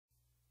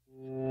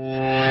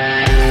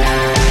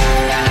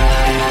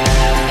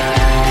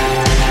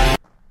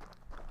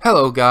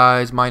Hello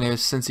guys, my name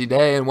is Cincy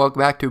Day and welcome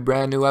back to a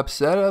brand new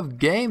episode of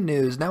Game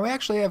News. Now we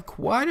actually have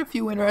quite a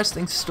few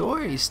interesting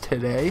stories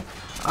today.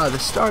 To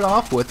start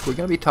off with, we're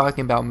going to be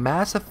talking about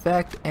Mass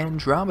Effect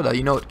Andromeda.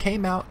 You know, it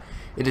came out,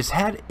 it has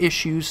had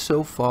issues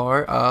so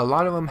far. A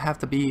lot of them have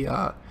to be,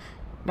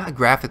 not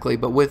graphically,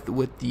 but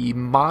with the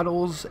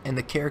models and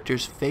the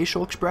characters'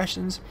 facial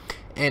expressions.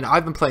 And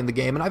I've been playing the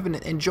game and I've been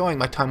enjoying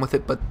my time with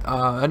it, but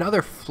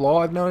another flaw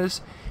I've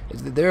noticed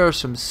is that there are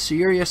some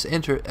serious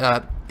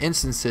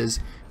instances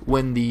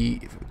when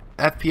the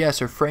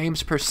FPS or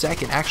frames per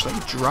second actually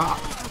drop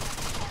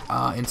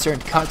in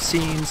certain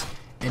cutscenes,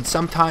 and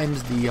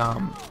sometimes the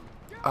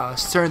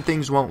certain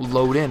things won't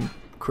load in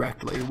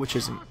correctly, which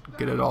isn't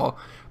good at all.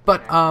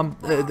 But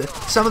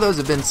some of those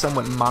have been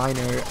somewhat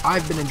minor.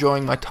 I've been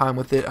enjoying my time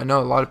with it. I know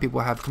a lot of people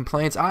have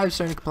complaints. I have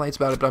certain complaints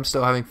about it, but I'm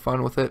still having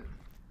fun with it.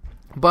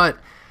 But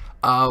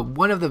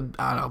one of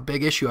the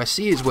big issue I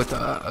see is with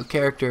a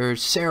character,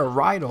 Sarah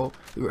Ryder,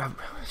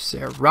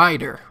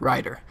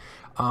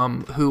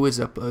 who is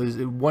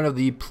one of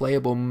the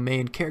playable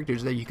main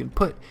characters that you can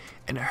put,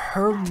 and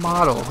her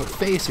model, her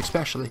face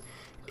especially,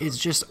 is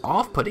just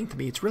off-putting to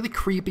me. It's really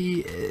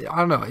creepy.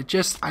 I don't know.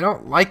 I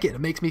don't like it. It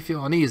makes me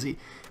feel uneasy.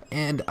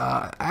 And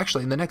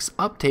actually, in the next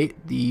update,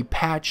 the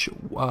patch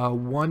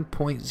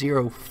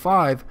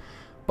 1.05.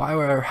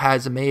 BioWare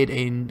has made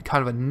a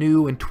kind of a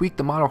new and tweaked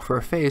the model for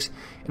her face,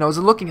 and I was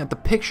looking at the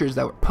pictures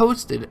that were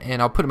posted,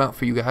 and I'll put them out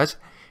for you guys.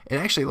 It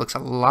actually looks a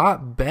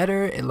lot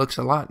better. It looks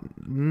a lot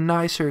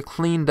nicer,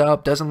 cleaned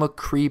up, doesn't look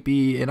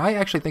creepy, and I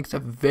actually think it's a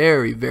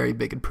very, very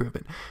big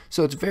improvement.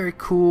 So it's very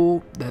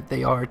cool that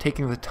they are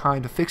taking the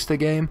time to fix the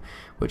game,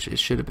 which it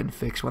should have been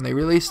fixed when they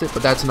released it,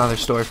 but that's another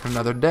story for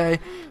another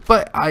day.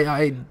 But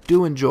I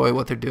do enjoy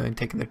what they're doing,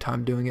 taking their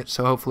time doing it,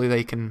 so hopefully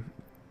they can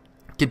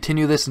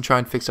continue this and try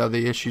and fix other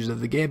issues of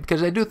the game,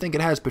 because I do think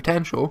it has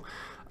potential.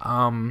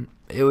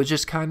 It was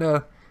just kind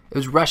of, it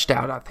was rushed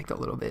out, I think, a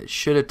little bit. It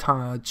should have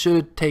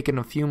taken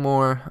a few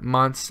more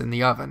months in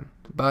the oven,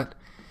 but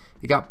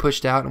it got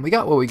pushed out and we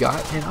got what we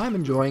got, and I'm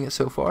enjoying it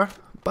so far,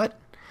 but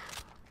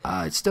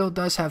it still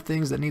does have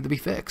things that need to be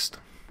fixed.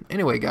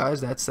 Anyway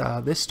guys, that's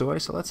this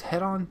story, so let's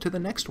head on to the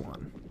next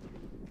one.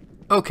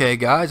 Okay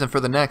guys, and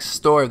for the next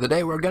story of the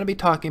day, we're going to be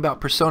talking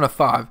about Persona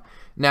 5.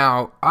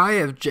 Now, I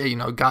have,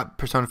 got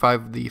Persona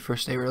 5 the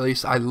first day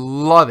release. I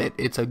love it.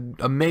 It's an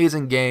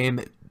amazing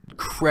game,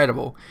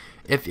 incredible.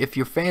 If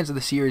you're fans of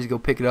the series, go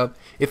pick it up.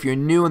 If you're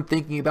new and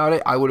thinking about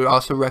it, I would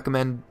also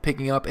recommend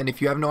picking up. And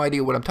if you have no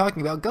idea what I'm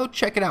talking about, go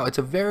check it out. It's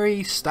a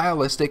very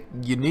stylistic,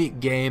 unique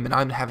game, and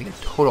I'm having a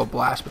total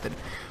blast with it.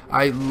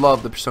 I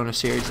love the Persona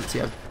series. Let's see,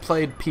 I've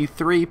played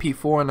P3,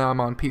 P4, and now I'm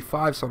on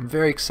P5, so I'm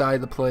very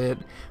excited to play it.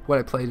 What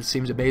I played, it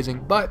seems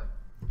amazing, but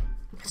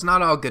it's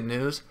not all good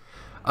news.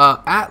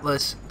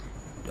 Atlus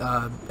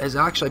is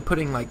actually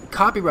putting like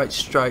copyright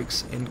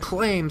strikes and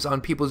claims on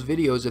people's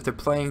videos if they're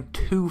playing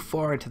too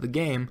far into the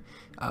game,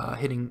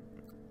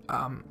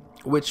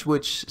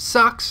 which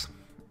sucks.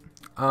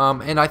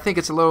 And I think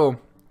it's a little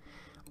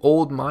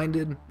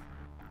old-minded.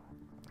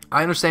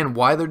 I understand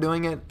why they're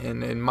doing it,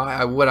 and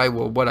what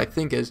I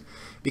think is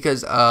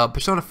because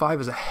Persona 5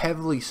 is a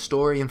heavily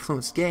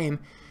story-influenced game,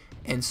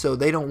 and so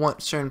they don't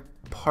want certain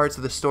parts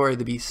of the story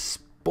to be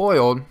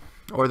spoiled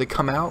or they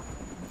come out.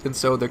 And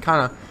so they're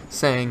kind of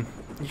saying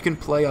you can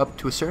play up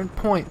to a certain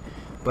point,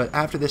 but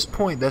after this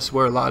point, that's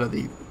where a lot of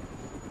the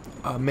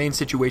main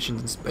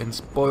situations and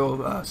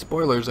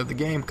spoilers of the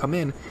game come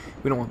in.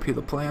 We don't want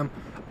people to play them.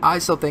 I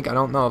still think, I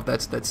don't know if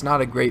that's not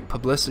a great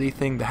publicity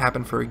thing to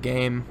happen for a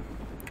game,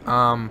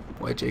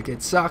 which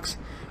it sucks.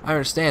 I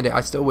understand it.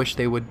 I still wish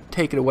they would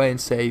take it away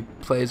and say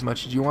play as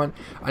much as you want.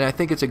 And I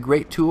think it's a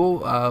great tool,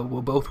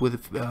 both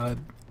with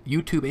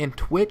YouTube and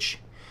Twitch,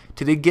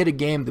 to get a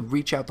game to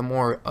reach out to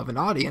more of an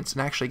audience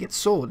and actually get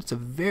sold. It's a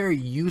very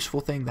useful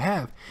thing to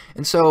have.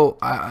 And so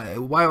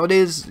while it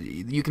is,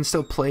 you can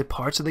still play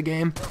parts of the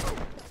game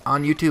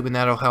on YouTube and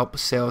that'll help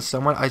sales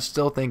somewhat, I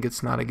still think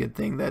it's not a good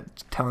thing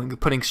that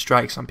putting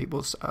strikes on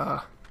people's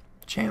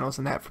channels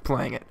and that for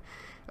playing it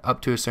up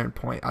to a certain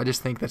point. I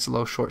just think that's a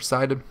little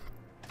short-sighted.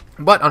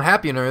 But on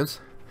happier news,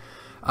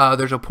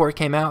 there's a report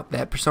came out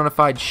that Persona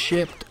 5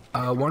 shipped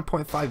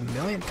 1.5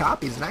 million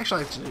copies, and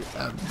actually it's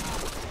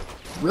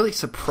really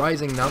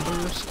surprising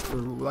numbers for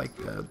like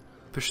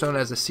Persona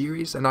as a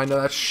series, and I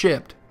know that's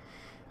shipped,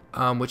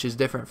 which is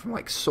different from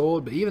like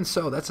sold, but even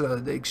so, that's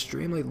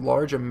extremely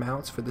large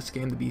amounts for this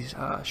game to be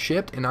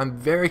shipped, and I'm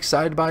very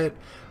excited by it.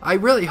 I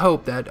really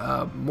hope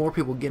that more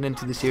people get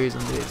into the series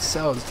and that it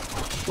sells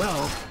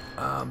well,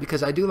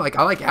 because I like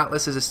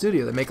Atlus as a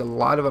studio. They make a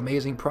lot of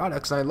amazing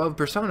products, and I love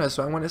Persona,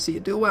 so I want to see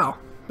it do well.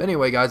 But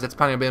anyway, guys, that's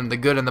kind of been the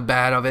good and the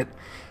bad of it.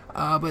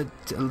 But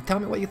tell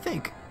me what you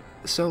think.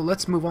 So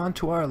let's move on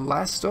to our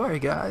last story,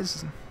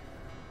 guys.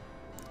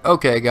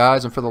 Okay,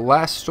 guys, and for the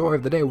last story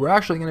of the day, we're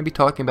actually going to be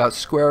talking about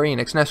Square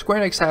Enix. Now, Square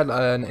Enix had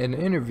an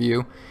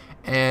interview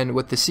and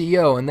with the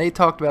CEO, and they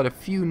talked about a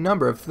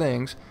number of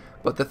things.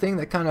 But the thing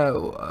that kind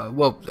of,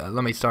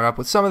 let me start off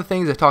with some of the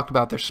things. They talked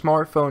about their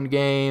smartphone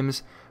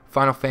games,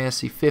 Final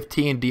Fantasy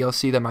 15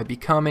 DLC that might be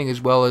coming, as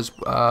well as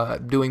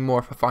doing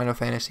more for Final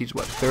Fantasy's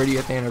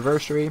 30th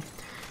anniversary.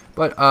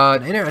 But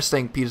an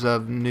interesting piece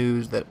of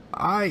news that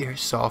I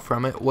saw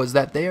from it was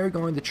that they are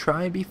going to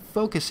try and be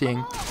focusing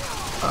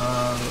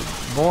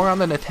more on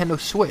the Nintendo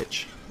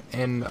Switch,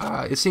 and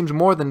it seems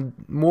more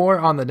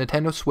on the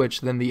Nintendo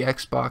Switch than the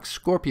Xbox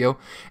Scorpio,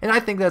 and I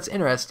think that's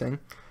interesting.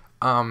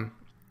 I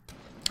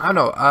don't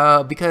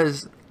know,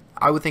 because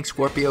I would think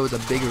Scorpio is a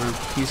bigger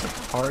piece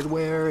of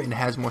hardware and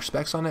has more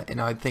specs on it,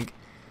 and I think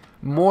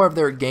more of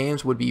their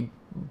games would be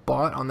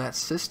bought on that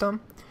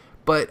system.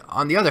 But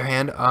on the other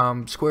hand,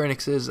 Square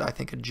Enix is, I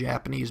think, a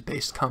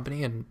Japanese-based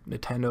company, and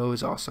Nintendo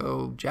is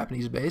also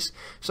Japanese-based.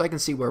 So I can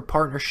see where a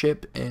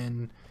partnership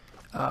and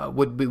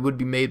would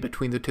be made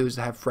between the two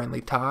to have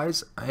friendly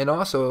ties. And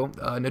also,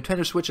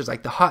 Nintendo Switch is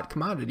like the hot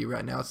commodity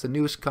right now. It's the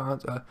newest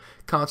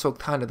console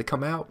kind of to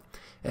come out.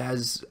 It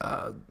has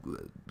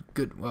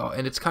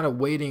and it's kind of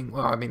waiting.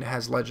 Well, I mean, it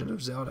has Legend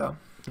of Zelda,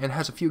 and it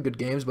has a few good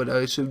games,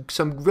 but so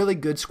some really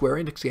good Square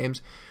Enix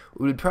games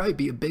would probably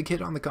be a big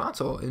hit on the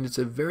console, and it's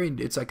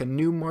like a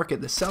new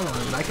market to sell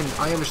on, and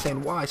I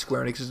understand why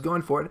Square Enix is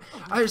going for it.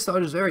 I just thought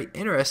it was very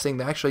interesting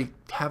to actually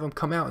have them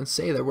come out and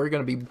say that we're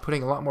going to be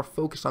putting a lot more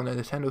focus on the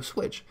Nintendo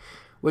Switch,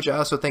 which I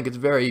also think is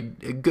a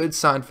good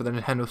sign for the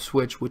Nintendo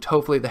Switch, which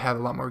hopefully they have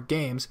a lot more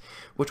games,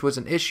 which was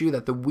an issue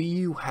that the Wii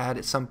U had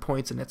at some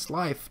points in its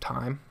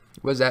lifetime,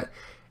 was that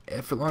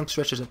for long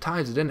stretches of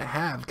times it didn't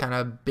have kind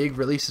of big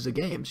releases of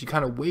games. You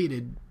kind of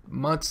waited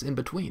months in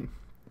between.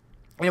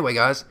 Anyway,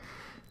 guys,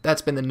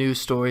 that's been the news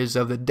stories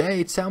of the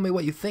day. Tell me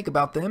what you think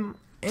about them.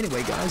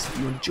 Anyway, guys, if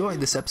you enjoyed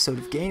this episode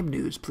of Game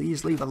News,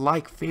 please leave a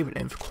like, favorite,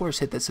 and of course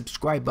hit that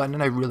subscribe button,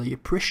 and I really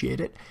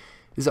appreciate it.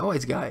 As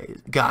always,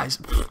 guys,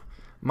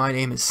 my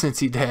name is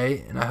Cincy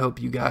Day, and I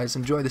hope you guys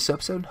enjoy this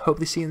episode. Hope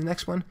to see you in the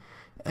next one,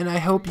 and I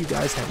hope you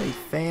guys have a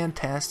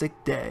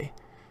fantastic day.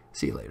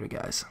 See you later,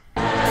 guys.